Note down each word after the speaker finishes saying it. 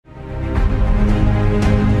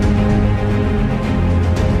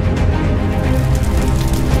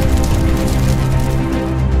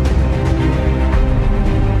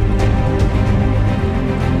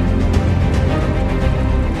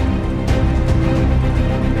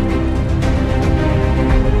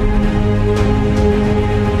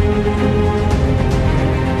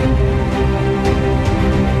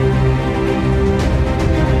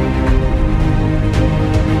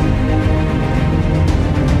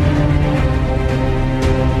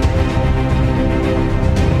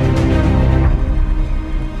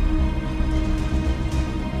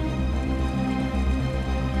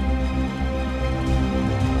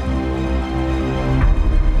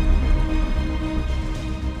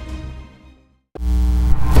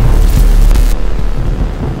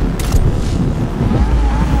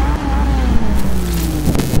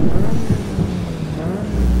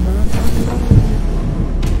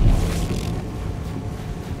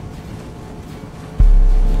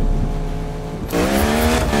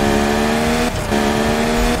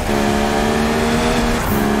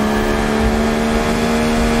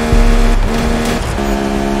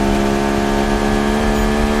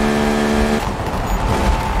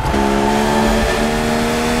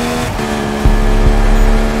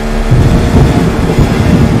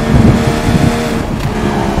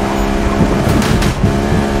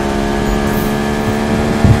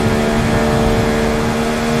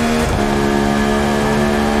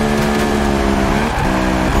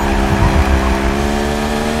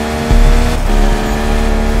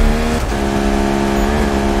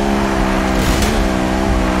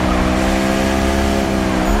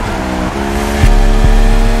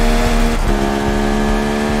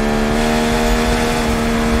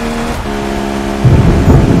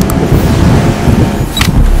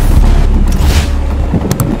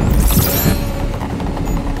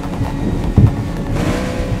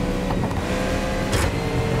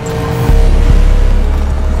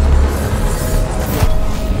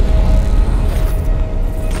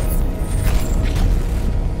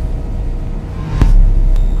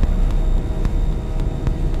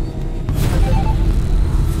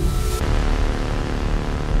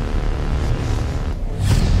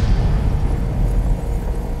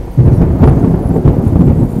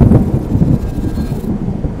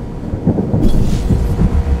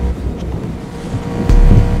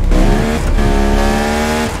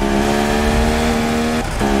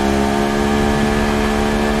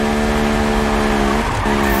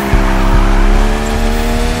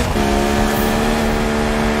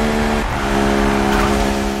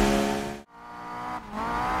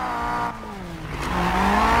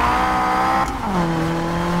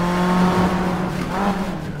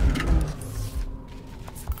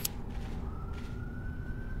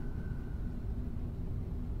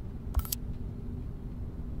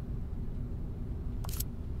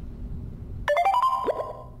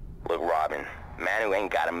man who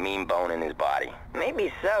ain't got a mean bone in his body.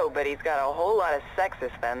 Maybe so, but he's got a whole lot of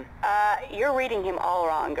sexist then. You're reading him all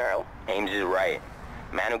wrong, girl. Ames is right.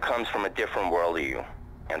 Man who comes from a different world to you.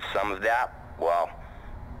 And some of that, well,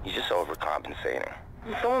 he's just overcompensating.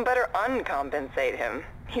 Someone better uncompensate him.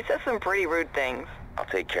 He says some pretty rude things. I'll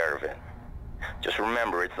take care of it. Just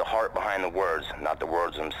remember, it's the heart behind the words, not the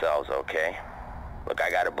words themselves, okay? Look,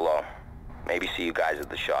 I gotta blow. Maybe see you guys at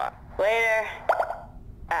the shop. Later.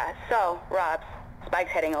 So, Robs,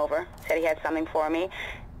 Spike's heading over. Said he had something for me.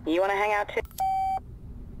 You wanna hang out too?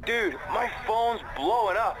 Dude, my phone's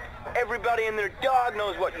blowing up. Everybody and their dog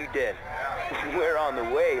knows what you did. We're on the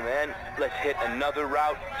way, man. Let's hit another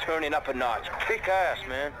route, turn it up a notch. Kick ass,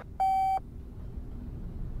 man.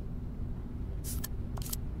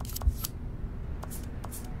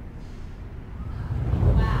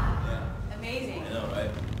 Amazing. I know,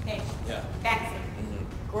 right? Hey, Yeah. Baxter.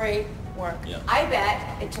 Great work. Yeah. I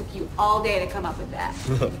bet it took you all day to come up with that.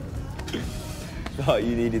 Oh,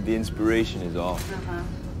 you needed the inspiration is all.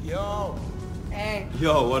 Yo! Hey.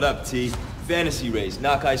 Yo, what up, T? Fantasy race,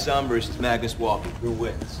 Nakai-san versus Magnus Walker. Who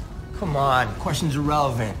wins? Come on, question's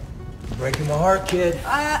irrelevant. You're breaking my heart, kid.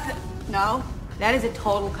 No. That is a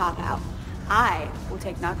total cop-out. I will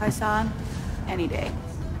take Nakai-san any day.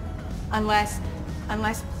 Unless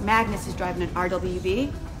Magnus is driving an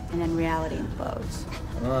RWB and then reality implodes.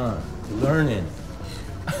 Learning.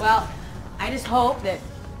 Well, I just hope that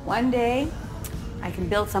one day I can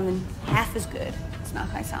build something half as good as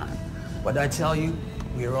Nakai-san. What did I tell you?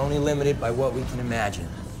 We are only limited by what we can imagine.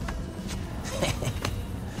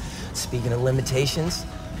 Speaking of limitations,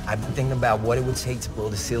 I've been thinking about what it would take to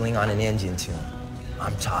build a ceiling on an engine tune.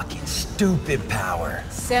 I'm talking stupid power.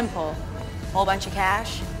 Simple. Whole bunch of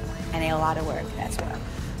cash and a lot of work, that's what.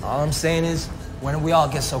 All I'm saying is, when did we all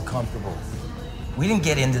get so comfortable? We didn't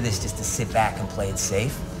get into this just to sit back and play it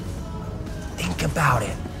safe. Think about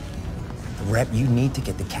it. The rep you need to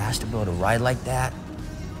get the cash to build a ride like that,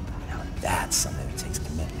 now that's something that takes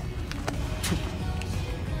commitment.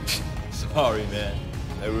 Sorry, man.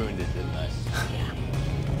 I ruined it, didn't I?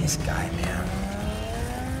 This guy, man.